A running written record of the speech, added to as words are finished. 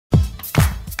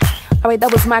Alright,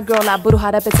 that was my girl La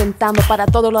Bruja representando para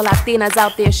todos los latinas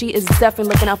out there. She is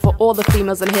definitely looking out for all the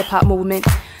females in the hip-hop movement.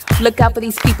 Look out for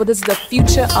these people. This is the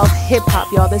future of hip-hop,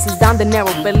 y'all. This is Don Dinero,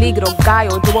 Peligro,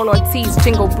 Gallo, Joel Ortiz,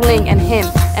 Chingo Bling, and him.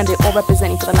 And they're all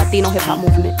representing for the Latino hip-hop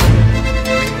movement.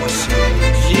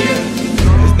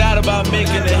 Yeah, it's not about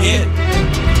making a hit.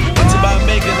 It's about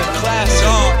making a classic.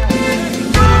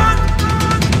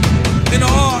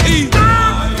 N.O.R.E.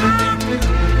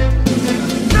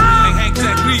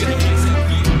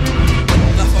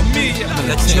 La familia.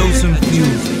 The chosen few.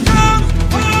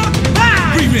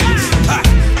 Remix.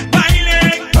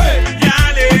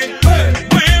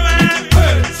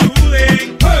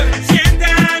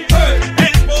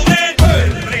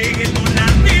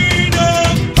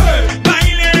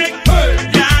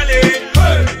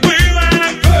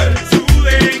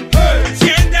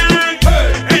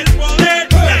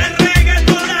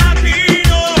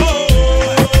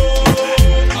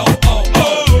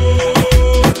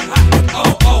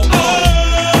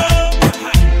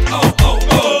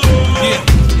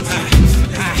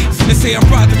 I'm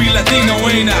proud to be Latino,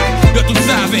 ain't I? Yo, tú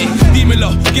sabes,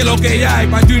 dímelo, que lo que hay,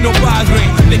 Padrino Padre,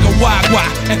 Nicaragua,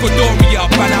 Ecuadoria,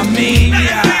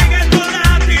 Panameña.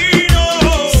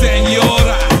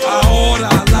 Señora, ahora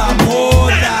la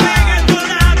moda.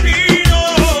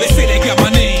 They say they got my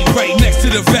name right next to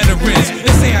the veterans.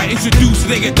 They say I introduced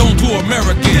reggaeton to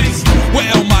Americans.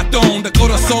 Well, my throne, the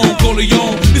corazón,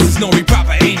 Coleon. This is N.O.R.E.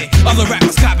 proper, ain't it? Other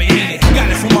rappers copying it. Got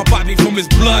it from my body, from his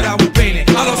blood, I was painted.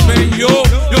 I don't spend yo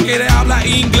quiere hablar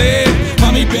inglés.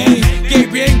 Mami, ven, que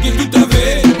bien que tú te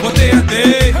ves.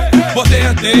 Botéate,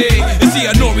 botéate. And see,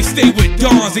 I know we stay with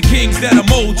dons and kings that'll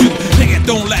mold you.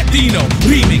 Reggaeton Latino,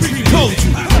 remix, told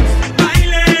you.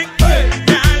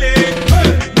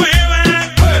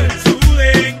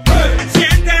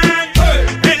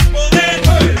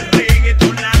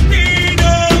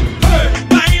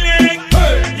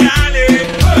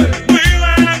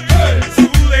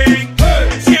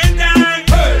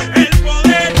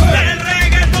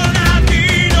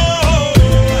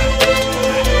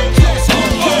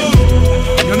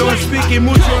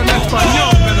 Mucho en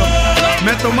español, pero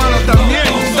meto mano también,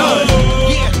 ¿sabes?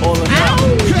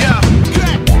 Yeah.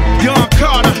 Young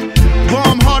Carter,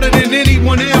 bomb harder than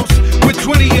anyone else. With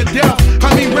 20 of death,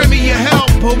 I mean Remy your help,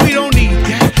 but we don't need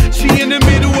that. She in the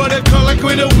middle of the color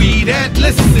with a weed at.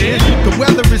 Listen, the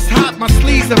weather is hot, my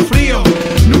sleeves are frío.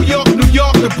 New York,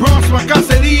 the Bronx, my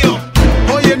caserío.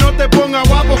 Oye, no te pongas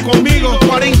guapo conmigo.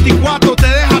 44 te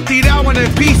deja tirado en el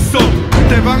piso.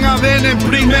 Te van a ver en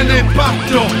primer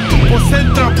impacto. Por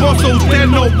ser tramposo, usted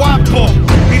no guapo.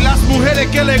 Y las mujeres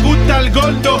que le gusta el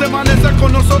gordo permanecen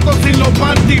con nosotros sin los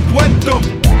panties puestos.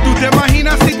 Tú te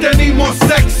imaginas si tenemos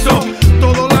sexo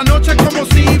toda la noche como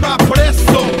si iba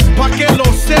preso. Pa' que lo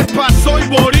sepas, soy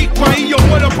boricua y yo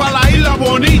muero pa' la isla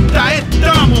bonita.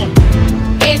 Estamos.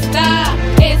 Esta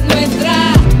es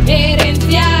nuestra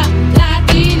herencia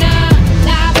latina,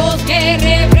 la voz que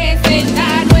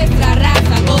representa nuestra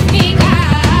raza cósmica.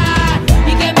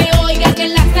 Y que me oigan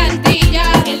en las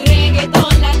Antillas, el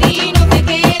reggaetón latino se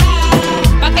queda,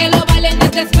 pa' que lo bailen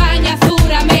desde España,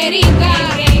 Suramérica.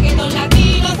 El reggaetón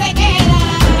latino se queda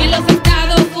en los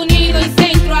Estados Unidos y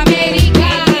Centroamérica.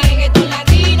 El reggaetón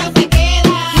latino se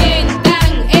queda,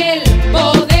 sientan el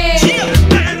poder.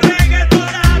 El reggaetón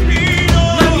latino.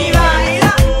 Mami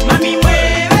baila, mami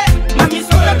mueve, mami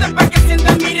súbete pa' que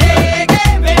sientas mi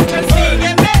reggae. Ven,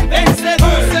 persígueme, ven,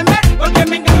 sedúceme, porque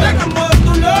me encanta como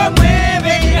tú lo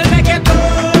mueves. El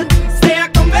reggaetón se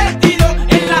ha convertido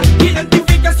en la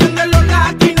identificación de los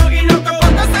latinos, y lo que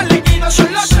pocos han elegido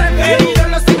son los referidos,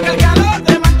 los encargados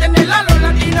de mantener a los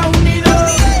latinos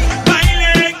unidos.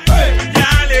 Bailen,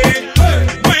 dale,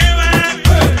 muevan,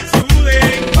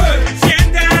 suden,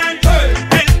 sientan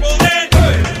el poder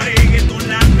del reggaetón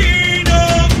latino.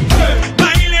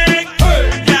 Bailen,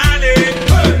 dale,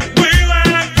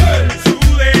 muevan,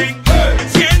 suden,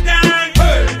 sientan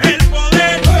el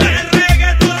poder del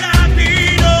reggaetón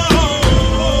latino.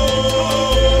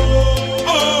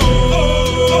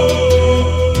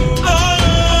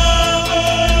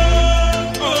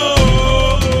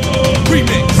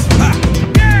 Remix.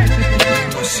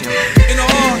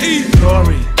 N.O.R.E.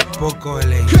 N.O.R.E. Poco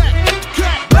LA.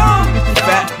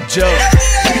 Fat Joe.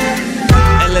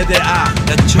 LDA,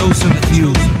 the chosen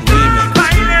few.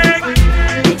 Remix.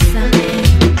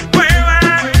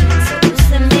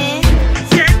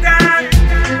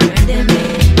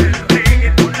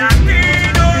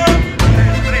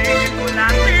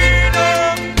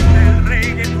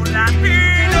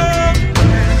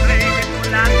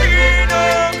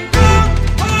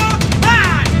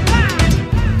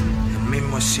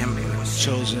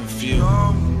 Chosen few.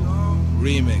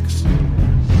 Remix.